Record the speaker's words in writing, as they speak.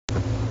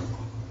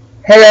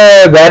Hello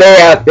everybody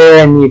out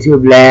there in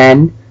YouTube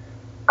land.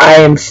 I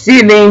am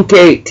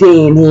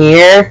Steelink18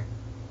 here,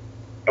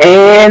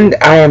 and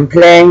I am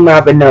playing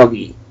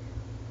Mabinogi.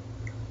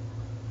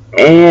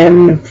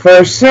 And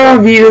for some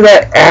of you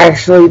that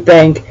actually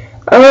think,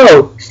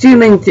 oh,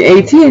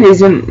 Steelink18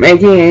 isn't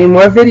making any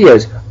more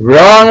videos.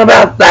 Wrong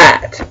about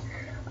that.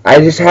 I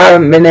just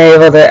haven't been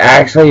able to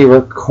actually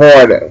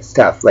record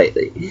stuff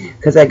lately,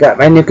 because I got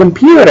my new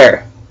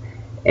computer,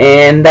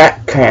 and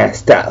that kind of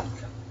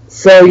stuff.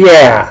 So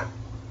yeah.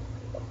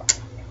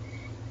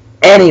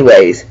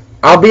 Anyways,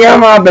 I'll be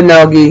on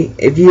Mabinogi.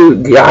 If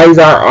you guys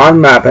are on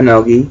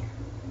Mabinogi,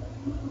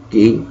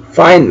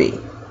 find me,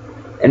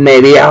 and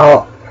maybe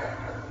I'll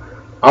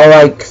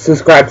like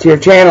subscribe to your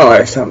channel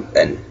or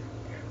something.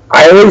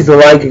 I always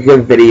like a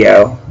good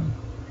video.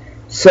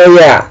 So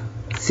yeah,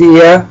 see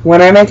ya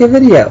when I make a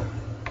video.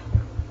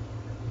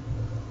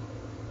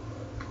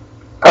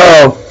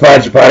 Oh,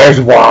 fudge butters,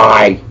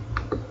 why?